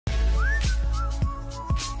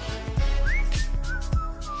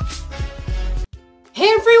Hey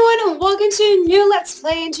everyone, and welcome to a new Let's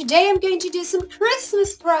Play, and today I'm going to do some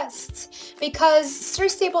Christmas quests because Star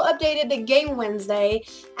Stable updated the game Wednesday,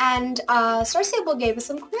 and Star Stable gave us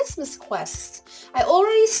some Christmas quests. I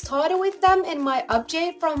already started with them in my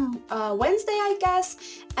update from Wednesday, I guess,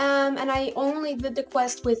 and I only did the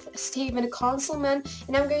quest with Steven Consulman,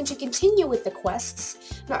 and I'm going to continue with the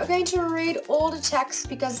quests. I'm not going to read all the text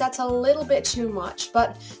because that's a little bit too much,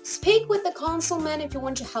 but speak with the Consulman if you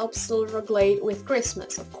want to help Silverglade with Christmas.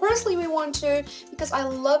 Of course we want to, because I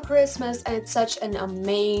love Christmas and it's such an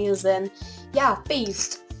amazing,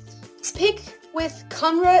 feast. Speak with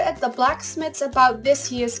Conrad at the blacksmiths about this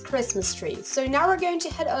year's Christmas tree. So now we're going to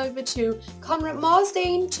head over to Conrad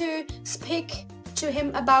Marsden to speak to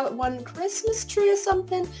him about one Christmas tree or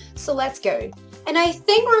something. So let's go. And I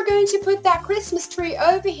think we're going to put that Christmas tree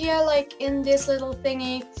over here, like in this little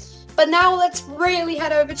thingy. But now let's really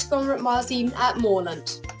head over to Conrad Marsden at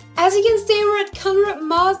Moorland. As you can see, we're at Conrad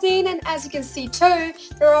Marsden, and as you can see too,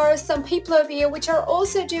 there are some people over here which are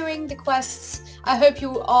also doing the quests. I hope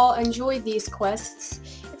you all enjoy these quests.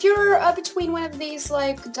 If you're between one of these,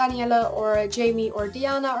 like Daniela or Jamie or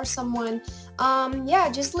Diana or someone,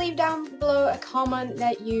 just leave down below a comment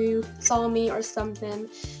that you saw me or something.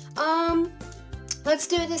 Let's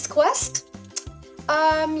do this quest.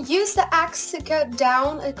 Use the axe to cut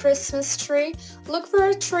down a Christmas tree. Look for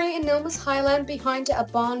a tree in Nilma's Highland behind the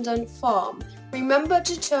abandoned farm. Remember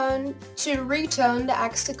to return the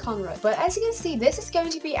axe to Conrad. But as you can see, this is going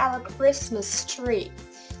to be our Christmas tree.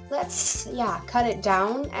 Let's, cut it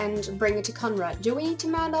down and bring it to Conrad. Do we need to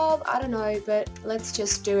mount up? I don't know, but let's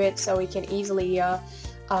just do it so we can easily,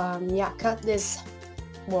 cut this,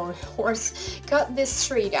 cut this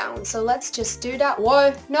tree down. So let's just do that.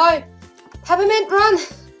 Whoa, no! Peppermint, run!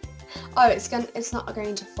 Oh, it's not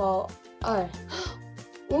going to fall. Oh.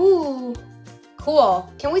 Ooh.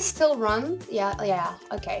 Cool. Can we still run? Yeah,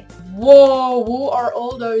 okay. Whoa, who are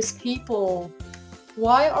all those people?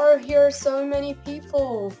 Why are here so many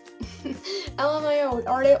people? LMAO,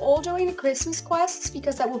 are they all doing the Christmas quests?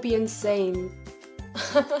 Because that would be insane.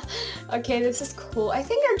 Okay, this is cool. I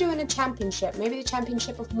think they're doing a championship. Maybe the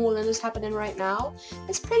championship of Moorland is happening right now.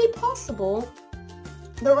 It's pretty possible.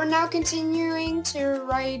 But we're now continuing to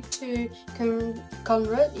ride to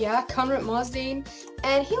Conrad Marsden,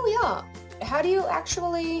 and here we are. How do you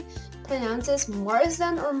actually pronounce this?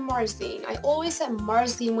 Marsden or Marsden? I always said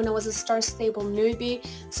Marsden when I was a Star Stable newbie,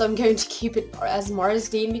 so I'm going to keep it as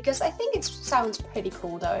Marsden because I think it sounds pretty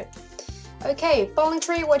cool though. Okay, falling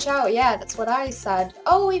tree, watch out. Yeah, that's what I said.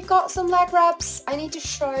 Oh, we've got some lag wraps. I need to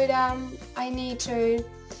show them.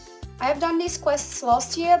 I have done these quests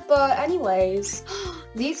last year, but anyways,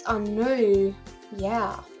 these are new.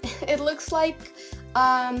 Yeah, it looks like,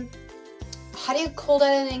 how do you call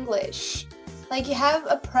that in English? Like you have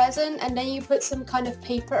a present and then you put some kind of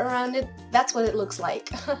paper around it. That's what it looks like.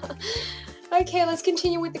 Okay, let's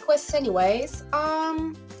continue with the quests anyways.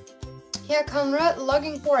 Yeah, Conrad,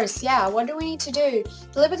 logging horse. Yeah, what do we need to do?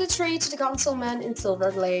 Deliver the tree to the councilman in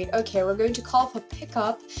Silverglade. Okay, we're going to call for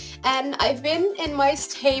pickup. And I've been in my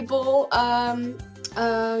stable,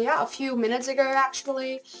 a few minutes ago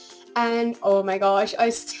actually. And oh my gosh,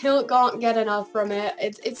 I still can't get enough from it.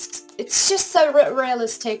 It's just so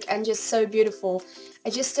realistic and just so beautiful. I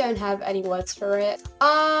just don't have any words for it.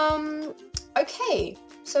 Okay,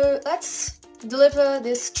 so let's deliver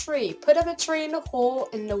this tree. Put up a tree in the hall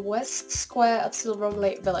in the west square of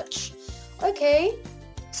Silverglade Village. Okay,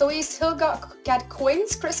 so we still got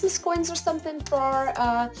coins, Christmas coins or something for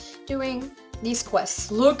doing these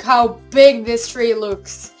quests. Look how big this tree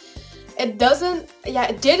looks. It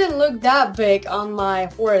didn't look that big on my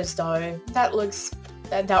horse though. Oh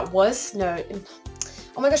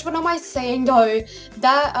my gosh, what am I saying though?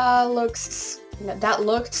 That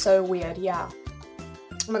looked so weird, yeah.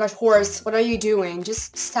 Oh my gosh, horse, what are you doing?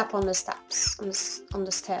 Just step on the steps, on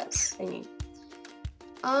the stairs thingy.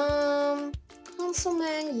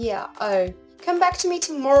 Councilman, yeah. Oh, come back to me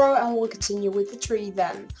tomorrow and we'll continue with the tree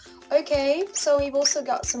then. Okay, so we've also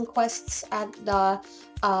got some quests at the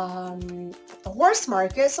horse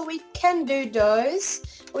market, so we can do those.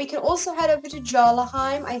 We can also head over to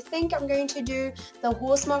Jarlaheim. I think I'm going to do the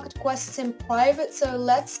horse market quests in private, so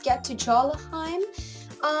let's get to Jarlaheim.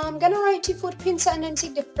 I'm gonna ride to Fort Pincer and then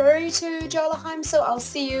take the ferry to Jarlaheim, so I'll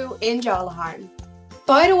see you in Jarlaheim.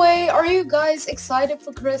 By the way, are you guys excited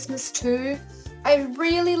for Christmas too? I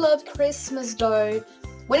really love Christmas though.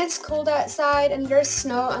 When it's cold outside and there's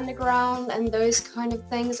snow on the ground and those kind of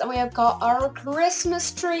things, and we have got our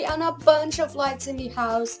Christmas tree and a bunch of lights in the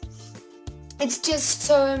house. It's just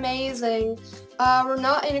so amazing. We're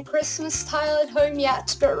not in a Christmas style at home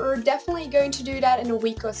yet, but we're definitely going to do that in a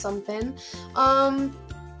week or something.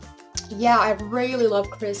 Yeah, I really love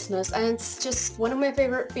Christmas, and it's just one of my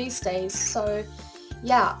favorite feast days, so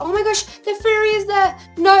yeah. Oh my gosh, the fairy is there!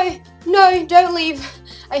 No, no, don't leave!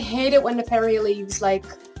 I hate it when the fairy leaves, like,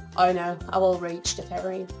 oh no, I will reach the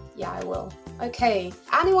fairy. Yeah, I will. Okay,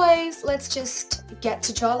 anyways, let's just get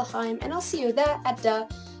to Jollheim, and I'll see you there at the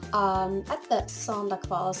Santa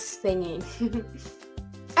Claus thingy.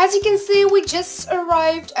 As you can see, we just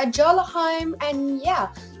arrived at Jollheim, and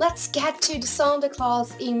yeah, let's get to the Santa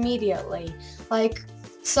Claus immediately. Like,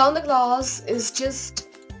 Santa Claus is just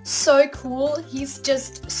so cool. He's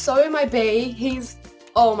just so my bae.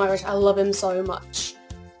 Oh my gosh, I love him so much.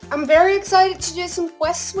 I'm very excited to do some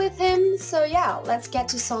quests with him, so yeah, let's get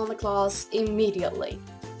to Santa Claus immediately.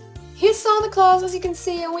 Here's Santa Claus, as you can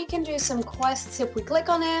see, and we can do some quests if we click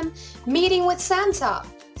on him. Meeting with Santa.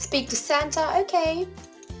 Speak to Santa, okay.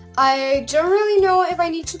 I don't really know if I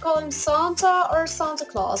need to call him Santa or Santa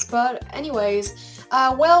Claus, but anyways,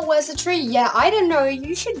 well, where's the tree? Yeah, I don't know,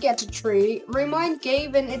 you should get a tree. Remind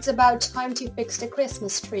Gavin it's about time to fix the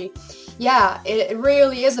Christmas tree. Yeah, it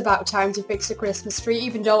really is about time to fix the Christmas tree,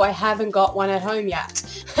 even though I haven't got one at home yet.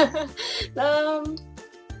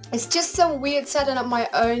 It's just so weird setting up my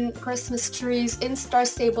own Christmas trees in Star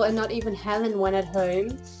Stable and not even having one at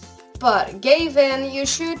home. But Gavin, you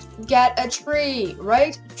should get a tree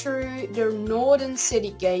right through the northern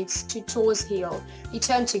city gates to Thor's Heel.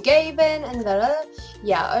 Return to Gavin and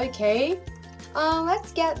yeah, okay.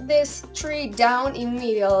 Let's get this tree down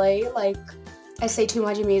immediately. Like, I say too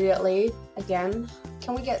much immediately. Again.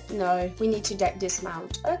 Can we get... No, we need to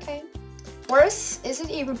dismount. Okay. Horse? Is it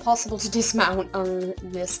even possible to dismount on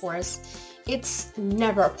this horse? It's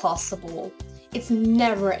never possible. It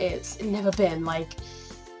never is. It never been. Like...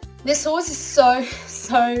 This horse is so,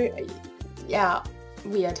 yeah,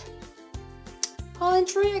 weird. Pollen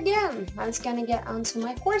tree again. I was gonna get onto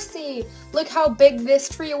my horsey. Look how big this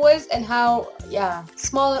tree was and how, yeah,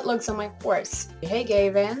 small it looks on my horse. Hey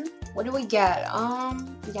Gavin, what do we get?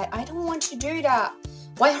 Yeah, I don't want to do that.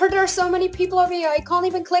 Why are there so many people over here? I can't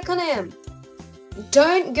even click on him.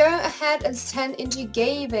 Don't go ahead and send into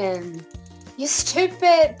Gavin. You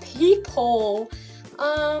stupid people.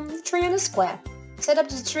 Tree in a square. Set up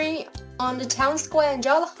the tree on the town square in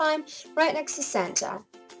Jollheim, right next to Santa.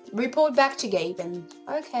 Report back to Gavin.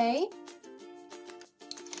 Okay.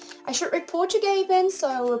 I should report to Gavin,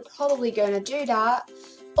 so we're probably going to do that.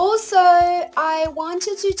 Also, I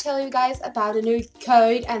wanted to tell you guys about a new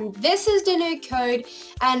code, and this is the new code,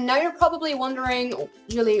 and now you're probably wondering,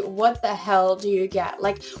 Julie, what the hell do you get?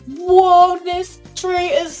 Like, whoa, this tree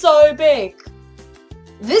is so big.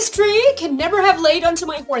 This tree can never have laid onto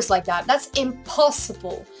my horse like that. That's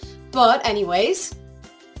impossible. But anyways,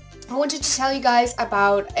 I wanted to tell you guys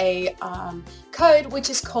about a code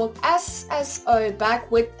which is called SSO bag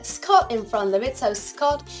with Scott in front of it. So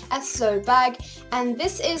Scott SSO bag, and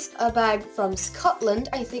this is a bag from Scotland,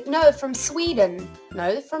 I think. No, from Sweden.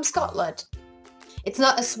 No, from Scotland. It's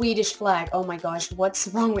not a Swedish flag. Oh my gosh, what's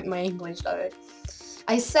wrong with my English though?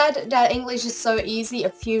 I said that English is so easy a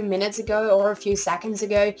few minutes ago or a few seconds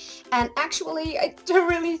ago, and actually I don't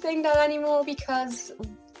really think that anymore, because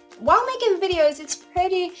while making videos it's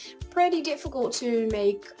pretty difficult to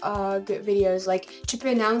make good videos, like to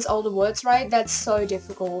pronounce all the words right. That's so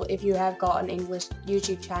difficult if you have got an English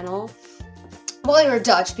YouTube channel. Well, you're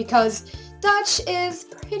Dutch, because Dutch is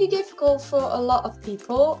pretty difficult for a lot of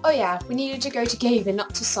people. Oh yeah, we needed to go to Gavin,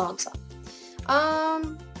 not to Santa.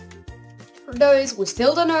 For those who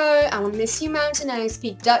still don't know, I'm a Miss You Mountain and I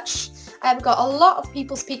speak Dutch. I've got a lot of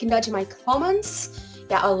people speaking Dutch in my comments.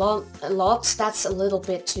 Yeah, a lot, that's a little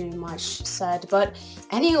bit too much said, but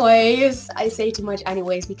anyways, I say too much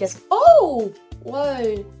anyways because, oh,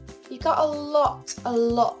 whoa, you got a lot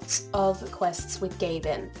of quests with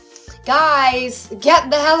Gavin. Guys, get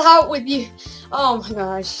the hell out with you. Oh my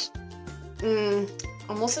gosh.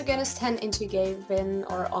 I'm also gonna stand into Gavin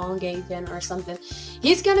or on Gavin or something.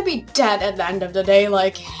 He's gonna be dead at the end of the day,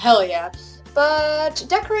 like hell yeah. But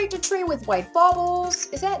decorate the tree with white baubles.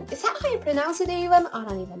 Is that how you pronounce it even? I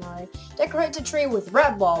don't even know. Decorate the tree with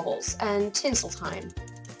red baubles and tinsel time.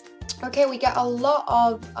 Okay, we got a lot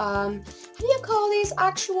of how do you call these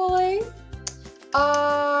actually?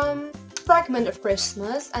 Fragment of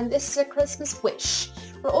Christmas, and this is a Christmas wish.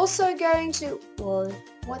 We're also going to, whoa,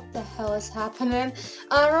 what the hell is happening?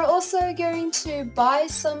 We're also going to buy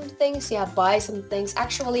some things, yeah, buy some things,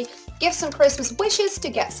 actually give some Christmas wishes to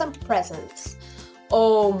get some presents.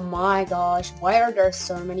 Oh my gosh, why are there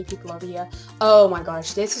so many people over here? Oh my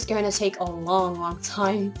gosh, this is going to take a long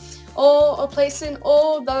time. Oh, placing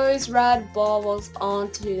all those red baubles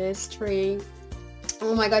onto this tree.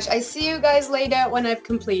 Oh my gosh, I see you guys later when I've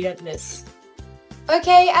completed this.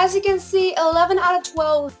 Okay, as you can see, 11 out of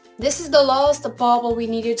 12. This is the last bauble we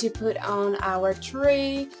needed to put on our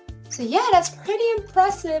tree. So yeah, that's pretty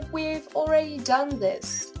impressive. We've already done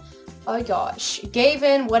this. Oh gosh.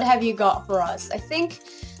 Gavin, what have you got for us? I think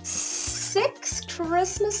 6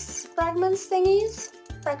 Christmas fragments thingies?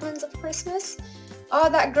 Fragments of Christmas? Oh,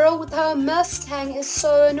 that girl with her Mustang is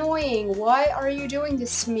so annoying. Why are you doing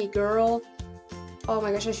this to me, girl? Oh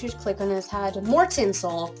my gosh, I should click on his head. More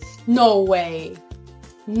tinsel. No way.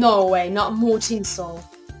 No way, not more tinsel.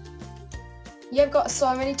 You've got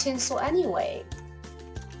so many tinsel anyway.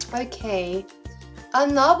 Okay.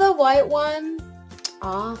 Another white one.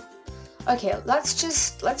 Okay, let's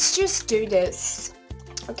just do this.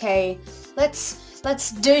 Okay, let's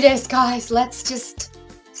do this, guys. Let's just...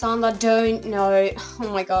 Sandra, don't know. Oh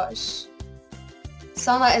my gosh.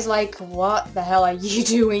 Sandra is like, what the hell are you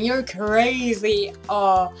doing? You're crazy.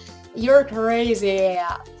 Oh, you're crazy.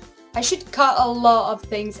 I should cut a lot of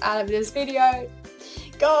things out of this video.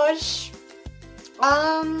 Gosh.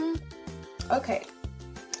 Okay.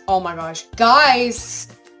 Oh my gosh. Guys!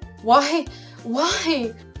 Why?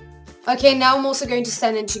 Okay, now I'm also going to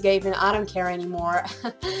send it to Gavin. I don't care anymore.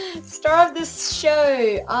 Star of this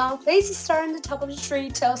show. Place a star on the top of the tree.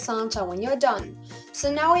 Tell Santa when you're done.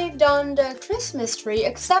 So now we've done the Christmas tree,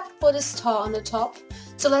 except for the star on the top.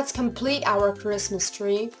 So let's complete our Christmas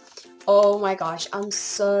tree. Oh my gosh, I'm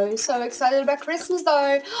so excited about Christmas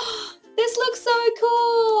though. This looks so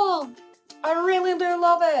cool. I really do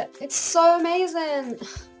love it. It's so amazing.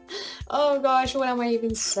 Oh gosh, what am I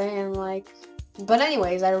even saying? Like... But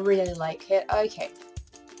anyways, I really like it. Okay.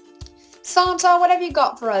 Santa, what have you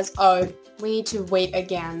got for us? Oh, we need to wait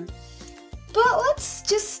again. But let's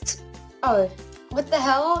just... Oh, what the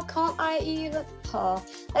hell? Can't I even... Oh.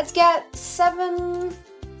 Let's get 7,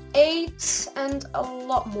 8, and a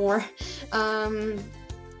lot more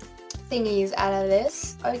thingies out of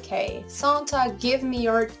this. Okay. Santa, give me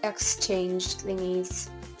your exchange thingies.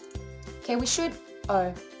 Okay, we should...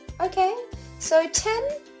 Oh. Okay. So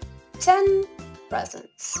 10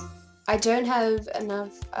 presents. I don't have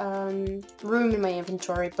enough room in my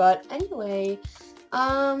inventory, but anyway,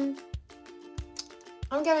 I'm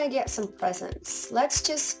gonna get some presents. Let's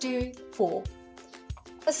just do 4.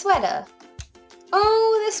 A sweater.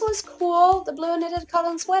 Oh, this one's cool. The blue knitted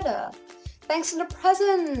cotton sweater. Thanks for the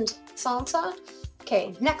present, Santa.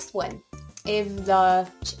 Okay, next one. If the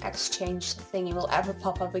exchange thingy will ever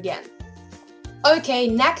pop up again. Okay,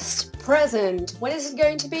 next present. What is it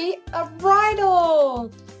going to be? A bridle!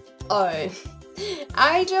 Oh,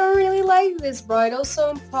 I don't really like this bridle, so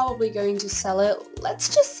I'm probably going to sell it. Let's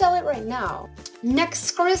just sell it right now.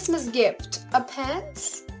 Next Christmas gift. A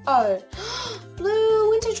pants? Oh, blue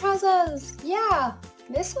winter trousers. Yeah,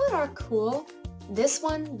 this one are cool. This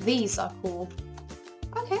one, these are cool.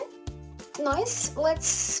 Okay, nice.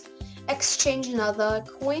 Let's exchange another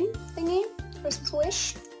coin thingy. Christmas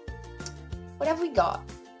wish. What have we got?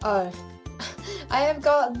 Oh, I have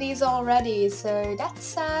got these already, so that's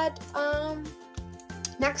sad.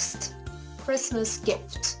 Next Christmas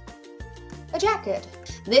gift. A jacket.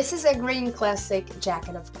 This is a green classic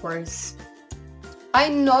jacket, of course. I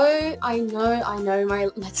know my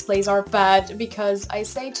Let's Plays are bad because I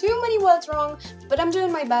say too many words wrong, but I'm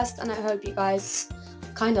doing my best and I hope you guys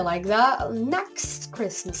kinda like that. Next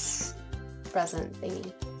Christmas present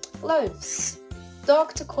thingy. Loaves.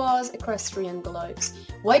 Dark turquoise equestrian globes.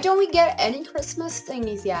 Why don't we get any Christmas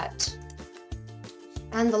thingies yet?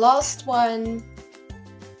 And the last one...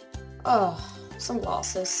 Oh,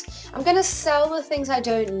 sunglasses. I'm gonna sell the things I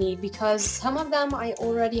don't need because some of them I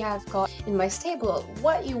already have got in my stable.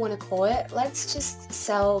 What you want to call it? Let's just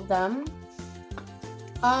sell them.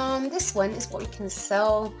 This one is what we can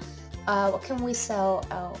sell. What can we sell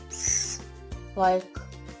else? Like...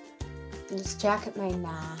 This jacket,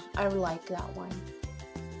 nah, I like that one.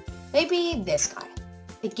 Maybe this guy.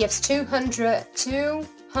 It gives 200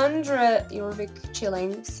 Jorvik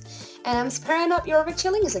shillings. And I'm sparing up Jorvik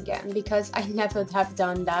shillings again because I never have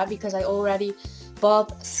done that because I already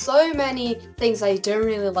bought so many things I don't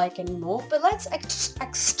really like anymore. But let's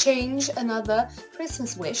exchange another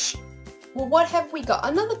Christmas wish. Well, what have we got?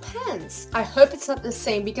 Another pants. I hope it's not the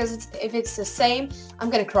same because if it's the same, I'm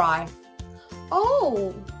gonna cry.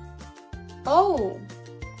 Oh.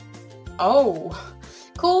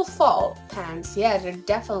 Cool fall pants. Yeah, they're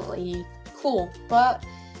definitely cool, but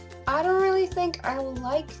I don't really think I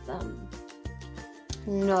like them.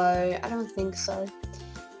 No, I don't think so.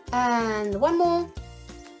 And one more.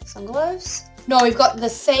 Some gloves. No, we've got the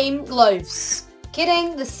same gloves.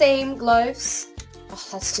 Kidding, the same gloves. Oh,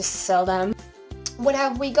 let's just sell them. What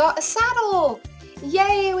have we got? A saddle!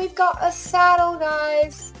 Yay, we've got a saddle,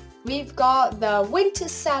 guys. We've got the winter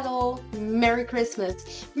saddle. Merry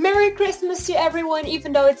Christmas. Merry Christmas to everyone,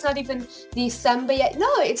 even though it's not even December yet. No,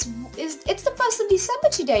 it's the 1st of December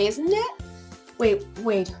today, isn't it?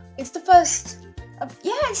 Wait. It's the 1st of...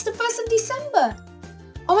 Yeah, it's the 1st of December.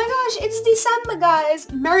 Oh my gosh, it's December,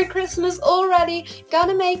 guys. Merry Christmas already.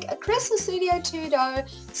 Gonna make a Christmas video too, though.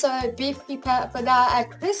 So be prepared for that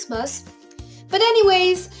at Christmas. But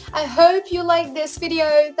anyways, I hope you liked this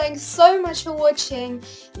video. Thanks so much for watching.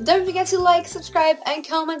 Don't forget to like, subscribe, and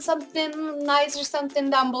comment something nice or something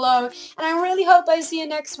down below. And I really hope I see you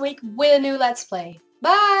next week with a new Let's Play.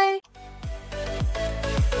 Bye!